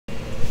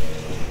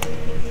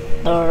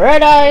The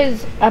Red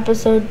Eyes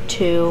Episode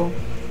 2,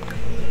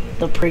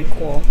 the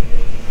prequel.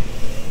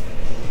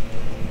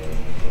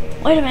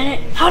 Wait a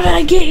minute, how did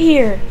I get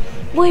here?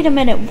 Wait a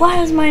minute,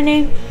 why is my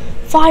name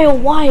File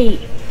White?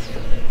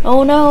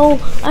 Oh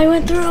no, I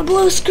went through a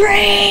blue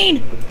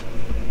screen!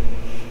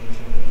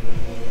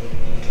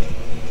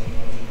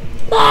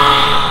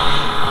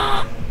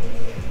 Ah!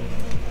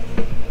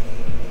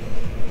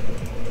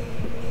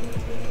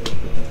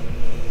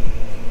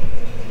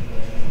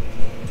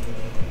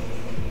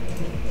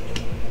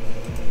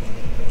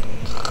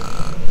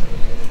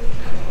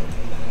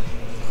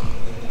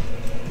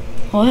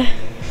 What?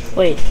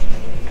 Wait.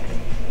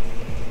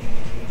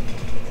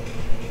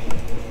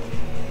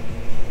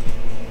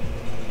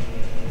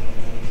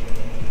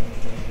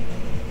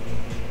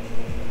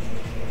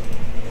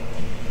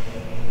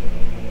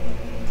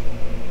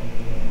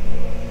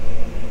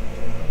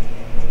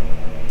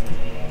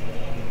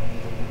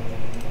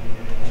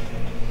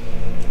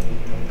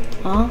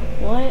 Huh?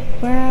 What?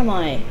 Where am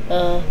I?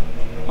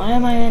 Why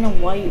am I in a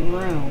white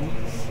room?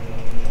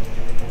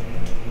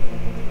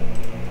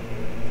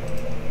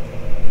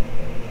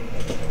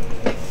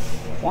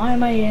 Why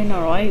am I in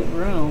a white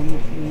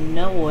room?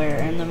 Nowhere.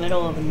 In the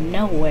middle of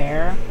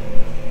nowhere.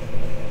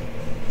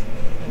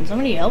 Can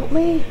somebody help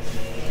me?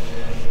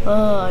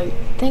 I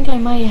think I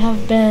might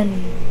have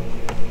been...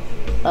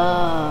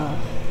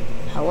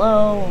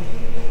 hello?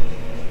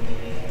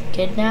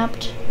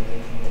 Kidnapped?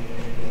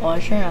 Oh, I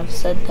shouldn't have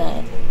said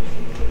that.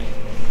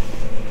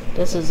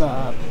 This is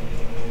a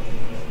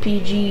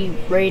PG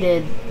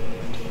rated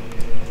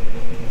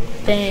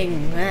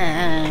thing.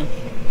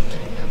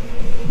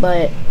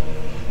 But,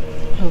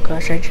 oh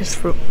gosh, I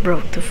just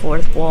broke the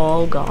fourth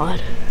wall. Oh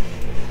god.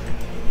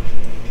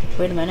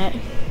 Wait a minute.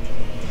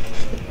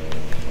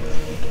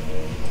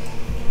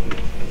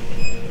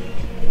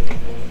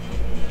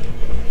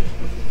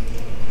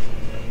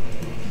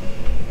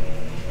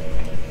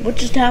 What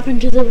just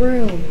happened to the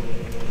room?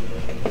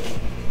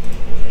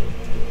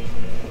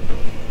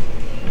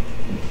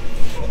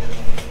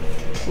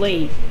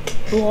 Wait,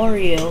 who are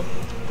you?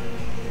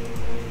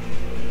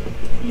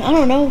 I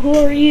don't know, who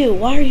are you?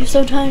 Why are you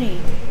so tiny?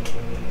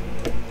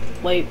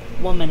 Wait,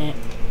 1 minute.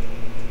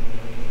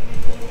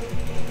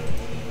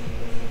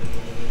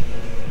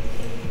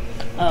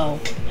 Oh,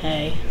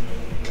 hey.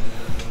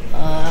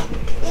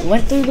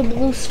 Went through the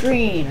blue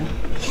screen.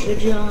 Good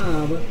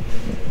job.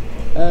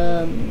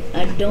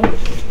 I don't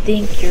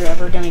think you're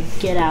ever gonna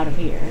get out of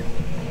here.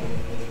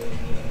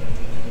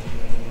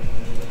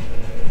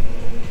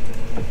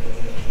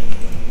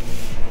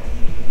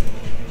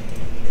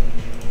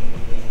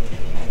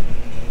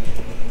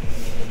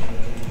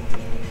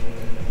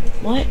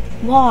 What?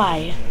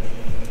 Why?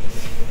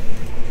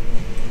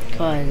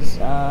 Cause,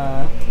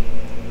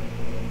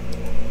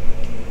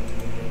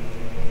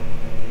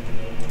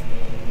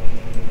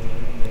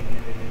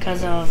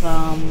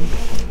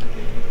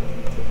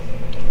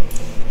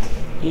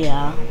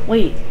 yeah.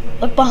 Wait,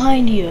 look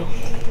behind you.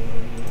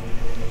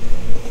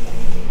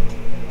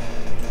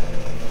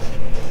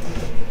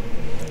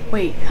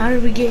 Wait, how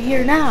did we get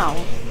here now?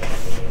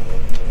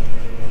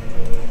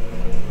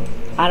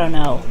 I don't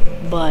know,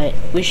 but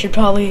we should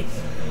probably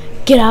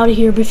get out of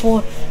here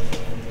before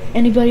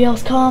anybody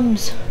else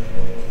comes.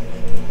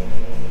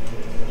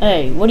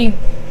 Hey, what do you...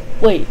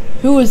 Wait,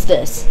 who is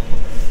this?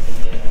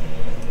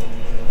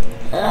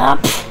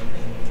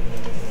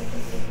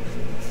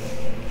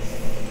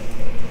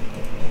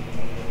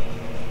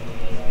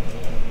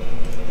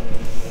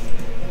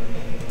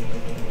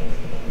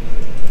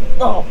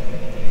 Oh.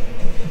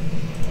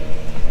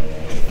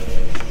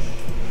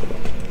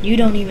 You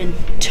don't even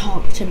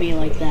talk to me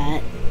like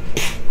that.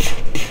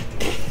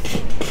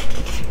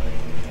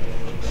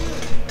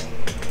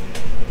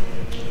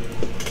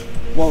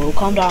 Whoa,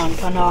 calm down,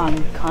 calm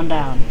down, calm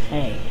down.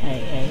 Hey, hey,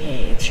 hey,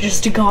 hey. It's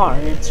just a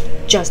guard. It's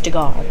just a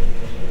guard.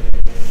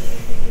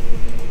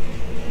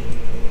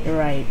 You're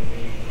right.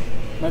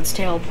 Let's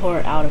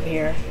teleport out of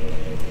here.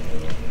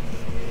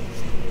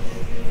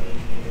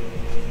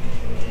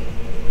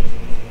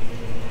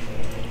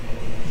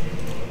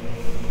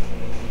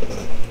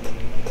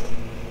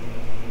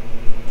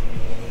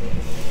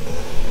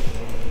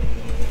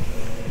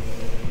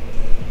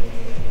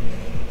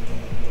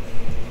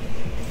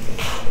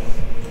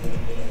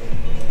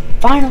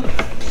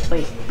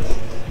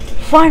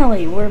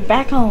 Finally, we're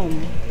back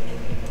home.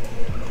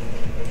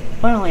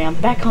 Finally, I'm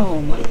back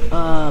home.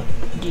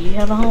 Do you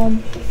have a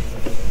home?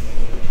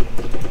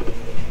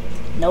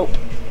 Nope.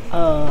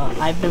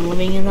 I've been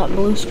living in that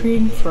blue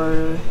screen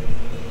for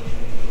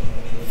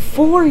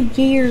 4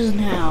 years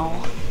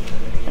now.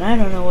 And I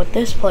don't know what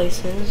this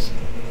place is.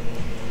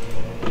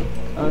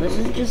 Oh, this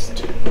is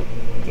just...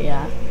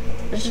 yeah.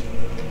 This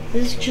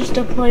is just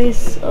a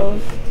place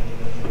of...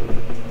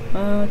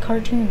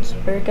 cartoons.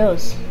 Where it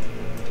goes.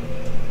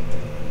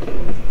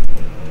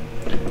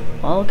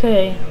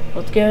 Okay,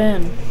 let's get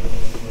in.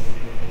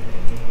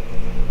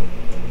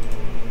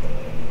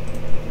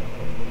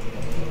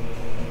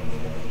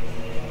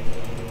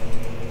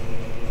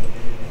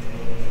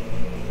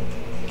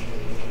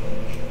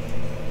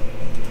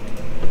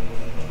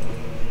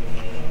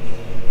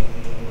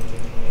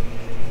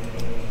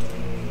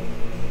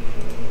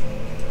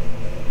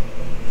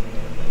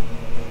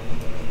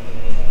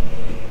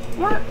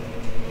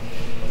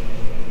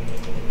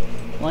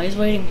 Nobody's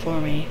waiting for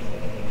me.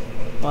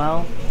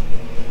 Well,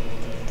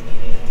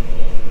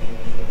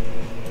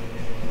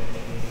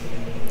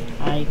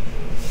 I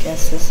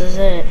guess this is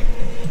it.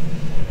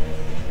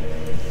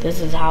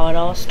 This is how it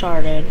all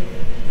started.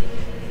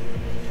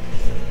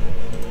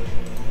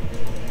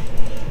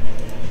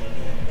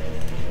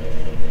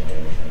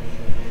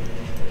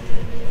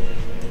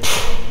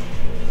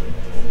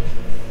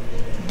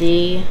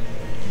 The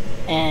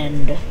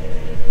end.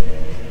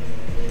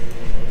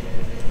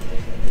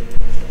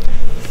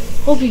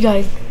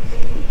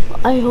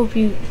 I hope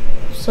you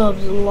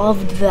subs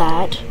loved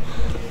that.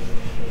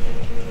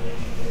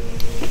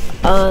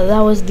 That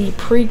was the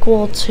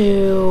prequel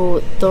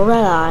to The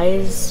Red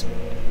Eyes.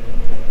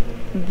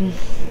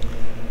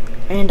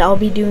 And I'll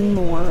be doing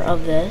more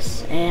of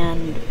this,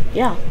 and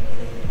yeah.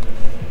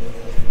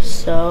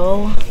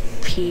 So,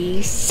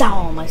 peace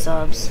out, my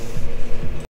subs.